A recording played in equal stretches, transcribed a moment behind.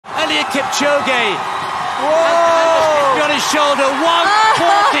Eliud Kipchoge. Whoa! On his shoulder,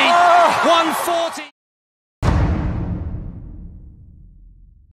 140, 140.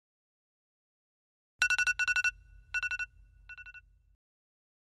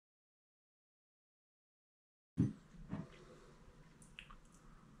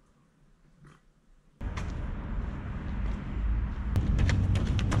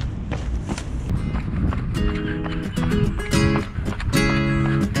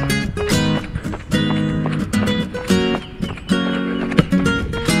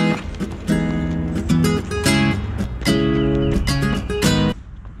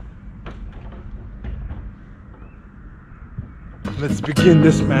 Let's begin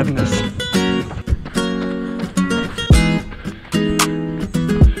this madness.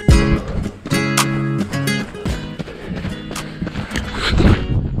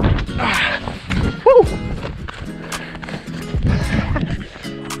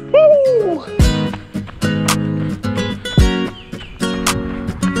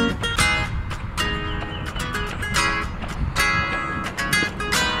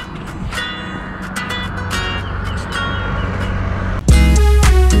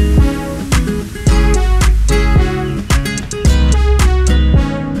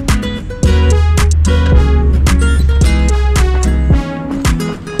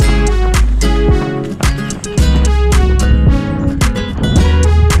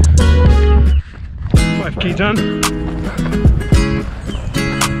 Done.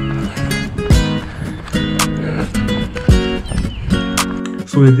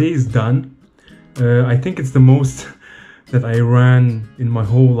 So the day is done. I think it's the most that I ran in my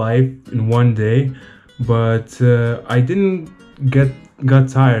whole life in one day, but I didn't got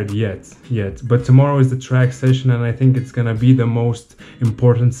tired yet. But tomorrow is the track session, and I think it's gonna be the most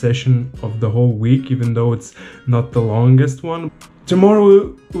important session of the whole week, even though it's not the longest one.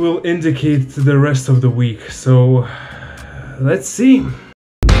 Tomorrow will indicate the rest of the week, so let's see.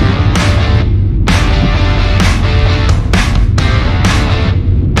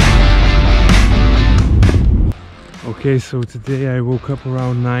 Okay, so today I woke up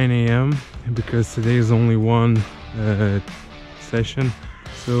around 9 AM because today is only one session.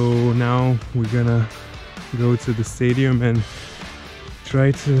 So now we're gonna go to the stadium and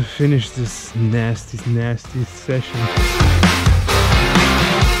try to finish this nasty session.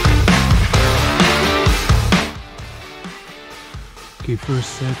 Okay,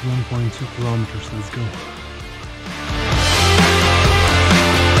 first set, 1.2 kilometers, let's go.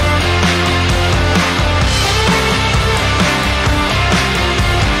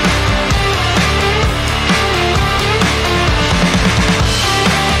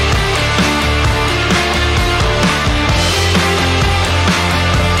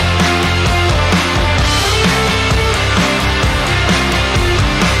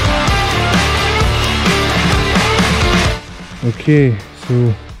 Okay,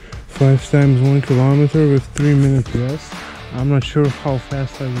 so 5 times 1 kilometer with 3-minute rest. I'm not sure how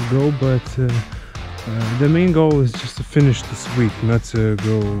fast I will go, but the main goal is just to finish this week, not to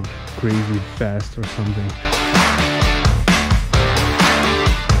go crazy fast or something.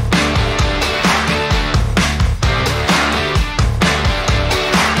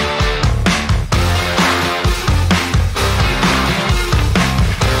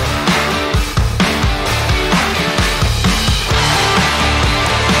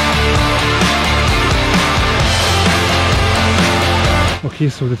 Okay,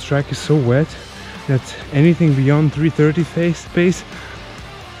 so the track is so wet that anything beyond 3:30 pace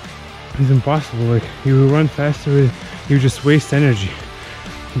is impossible. Like, you run faster, you just waste energy.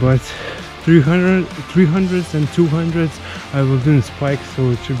 But 300s and 200s I will do in spikes,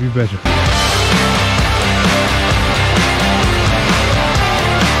 so it should be better.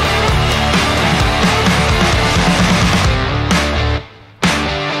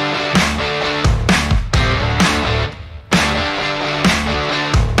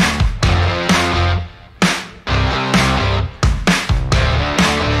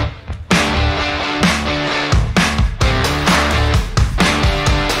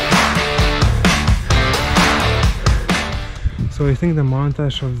 So I think the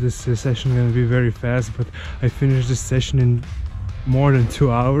montage of this session is going to be very fast, but I finished this session in more than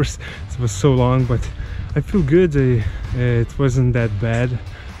 2 hours. It was so long, but I feel good. It wasn't that bad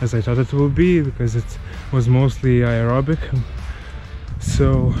as I thought it would be, because it was mostly aerobic.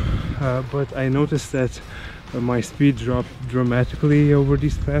 So, but I noticed that my speed dropped dramatically over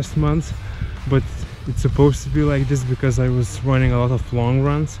these past months, but it's supposed to be like this because I was running a lot of long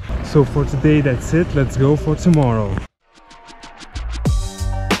runs. So for today, that's it. Let's go for tomorrow.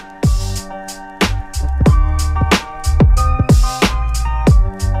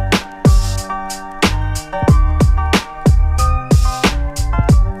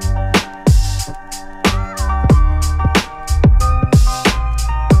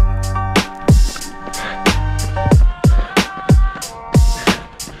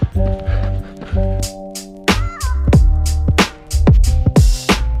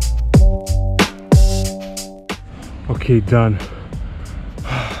 Okay, done.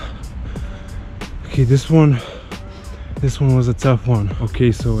 Okay, this one was a tough one.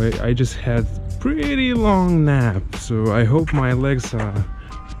 Okay, so I just had pretty long nap, so I hope my legs are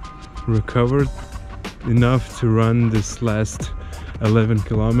recovered enough to run this last 11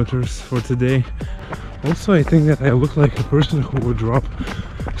 kilometers for today. Also, I think that I look like a person who would rob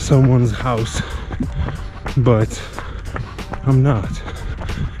someone's house, but I'm not,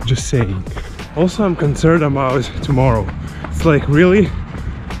 just saying. Also, I'm concerned about tomorrow. It's like, really?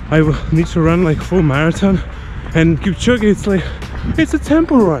 I will need to run like full marathon, and Kipchoge, it's like, it's a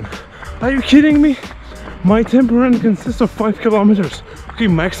tempo run. Are you kidding me? My tempo run consists of 5 kilometers. Okay,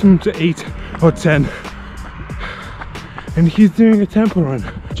 maximum to 8 or 10. And he's doing a tempo run.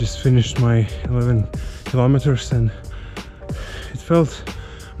 Just finished my 11 kilometers and it felt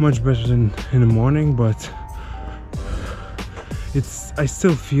much better than in the morning, but I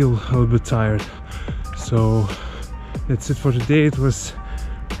still feel a little bit tired. So that's it for today. It was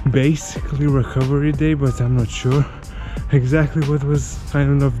basically recovery day, but I'm not sure exactly what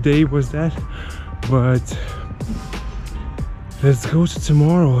kind of day was that. But let's go to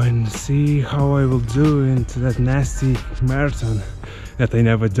tomorrow and see how I will do into that nasty marathon that I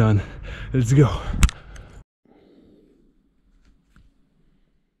never done. Let's go.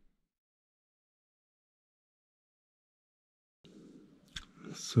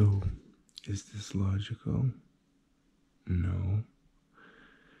 So, is this logical? No.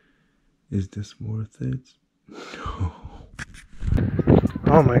 Is this worth it? No.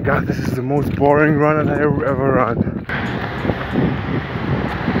 Oh my god, this is the most boring run that I ever run.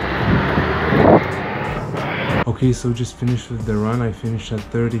 Okay, so just finished with the run. I finished at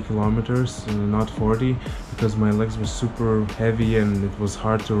 30 kilometers, not 40, because my legs were super heavy and it was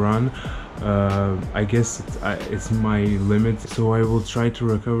hard to run. I guess it's my limit, so I will try to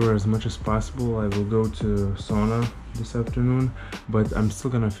recover as much as possible. I will go to sauna this afternoon, but I'm still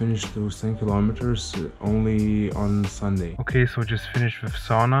gonna finish those 10 kilometers only on Sunday. Okay, so just finished with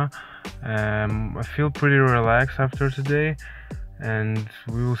sauna. I feel pretty relaxed after today, and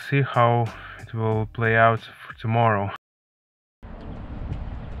we will see how it will play out for tomorrow.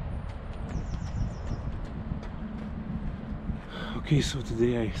 Okay, so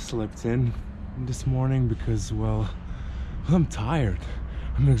today I slept in this morning because, well, I'm tired,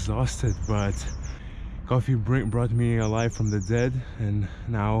 I'm exhausted, but coffee brought me alive from the dead, and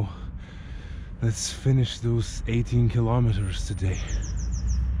now let's finish those 18 kilometers today.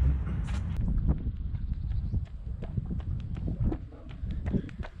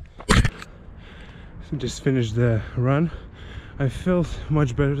 So just finished the run. I felt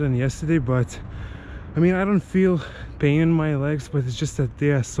much better than yesterday, but I mean, I don't feel pain in my legs, but it's just that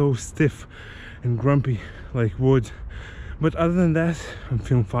they are so stiff and grumpy like wood. But other than that, I'm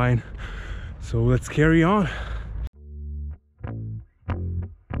feeling fine. So let's carry on.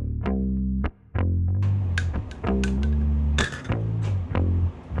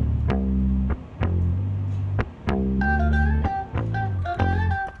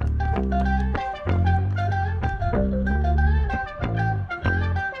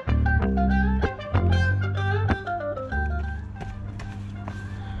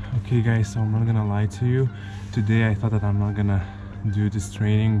 Okay guys, so I'm not gonna lie to you. Today I thought that I'm not gonna do this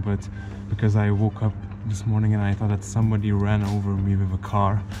training, but because I woke up this morning and I thought that somebody ran over me with a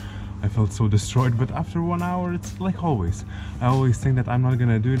car, I felt so destroyed. But after 1 hour, it's like always. I always think that I'm not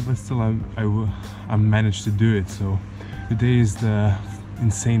gonna do it, but still I managed to do it. So today is the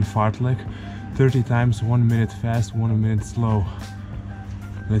insane fartlek. 30 times, 1 minute fast, 1 minute slow.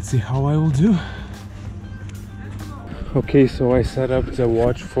 Let's see how I will do. Okay, so I set up the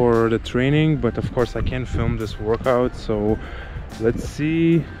watch for the training, but of course I can't film this workout, so let's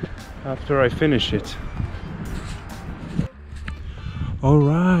see after I finish it.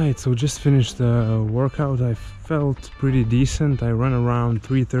 Alright, so just finished the workout. I felt pretty decent. I ran around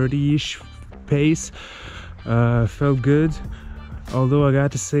 3:30-ish pace. Felt good, although I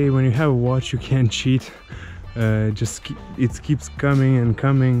got to say, when you have a watch you can't cheat. It keeps coming and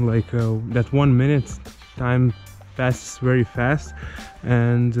coming, like that 1 minute time passes very fast,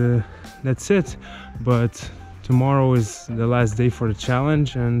 and that's it. But tomorrow is the last day for the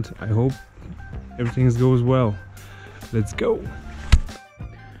challenge, and I hope everything goes well. Let's go.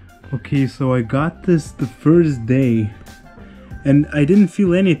 Okay, so I got this the first day and I didn't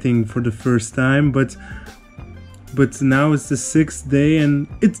feel anything for the first time, but now it's the 6th day and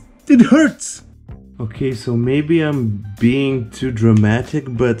it hurts. Okay, so maybe I'm being too dramatic,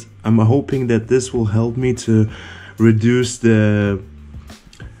 but I'm hoping that this will help me to reduce the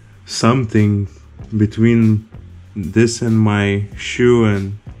something between this and my shoe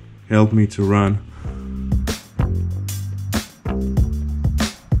and help me to run.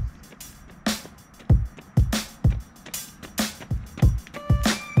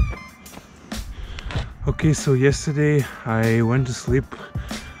 Okay, so yesterday I went to sleep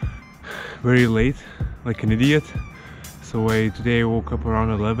very late, like an idiot. So today I woke up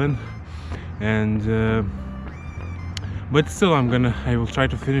around 11, and but still I will try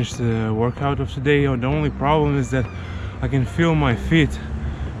to finish the workout of today. The only problem is that I can feel my feet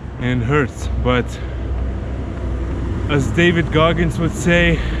and it hurts. But as David Goggins would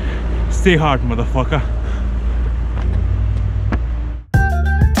say, stay hard, motherfucker.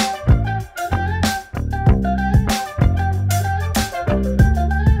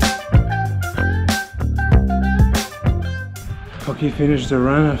 Okay, finished the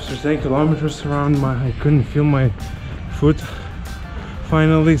run after 10 kilometers around. I couldn't feel my foot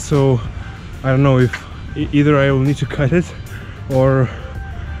finally, so I don't know if either I will need to cut it or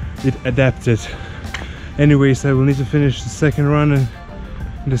it adapted. Anyways, I will need to finish the second run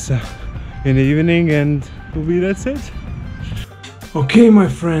in the evening, and that's it. Okay, my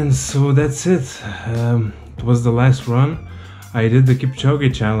friends, so that's it. It was the last run. I did the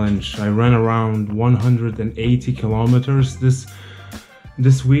Kipchoge challenge. I ran around 180 kilometers this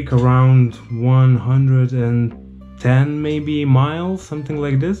week, around 110 maybe miles, something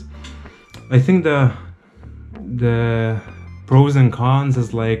like this. I think the pros and cons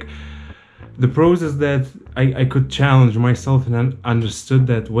is like, the pros is that I could challenge myself and understood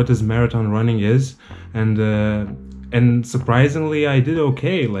that what is marathon running is, and surprisingly I did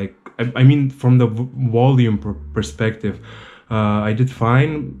okay. Like I mean, from the volume perspective, I did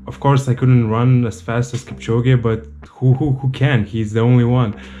fine. Of course, I couldn't run as fast as Kipchoge, but who can? He's the only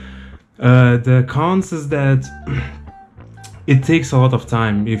one. The cons is that it takes a lot of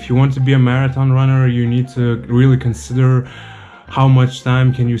time. If you want to be a marathon runner, you need to really consider how much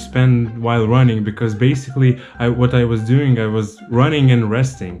time can you spend while running, because basically what I was doing, I was running and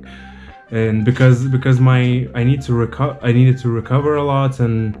resting, and because I needed to recover a lot,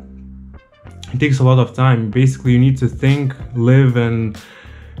 and it takes a lot of time. Basically, you need to think, live, and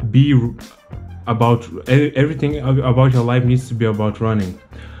be about everything about your life needs to be about running.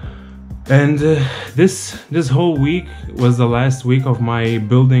 And this whole week was the last week of my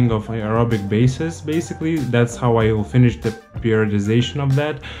building of aerobic bases. Basically, that's how I will finish the periodization of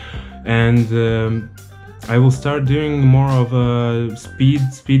that, and I will start doing more of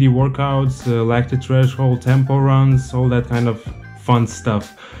speedy workouts, lactate threshold, tempo runs, all that kind of fun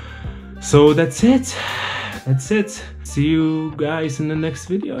stuff. So that's it. See you guys in the next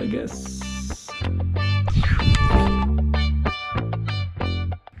video, I guess.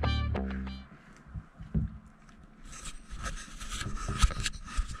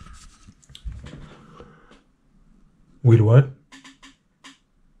 Wait, what?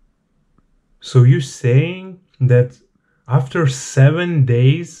 So you're saying that after 7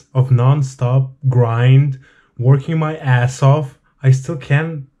 days of non-stop grind, working my ass off, I still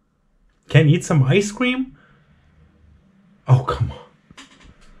can eat some ice cream? Oh, come on.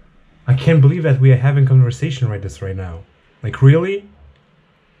 I can't believe that we are having conversation like this right now. Like, really?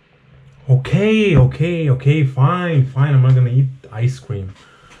 Okay, fine. I'm not gonna eat ice cream.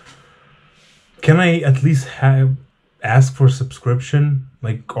 Can I at least ask for subscription,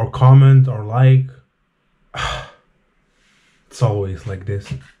 like, or comment, or like? It's always like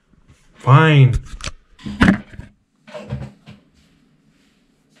this. Fine.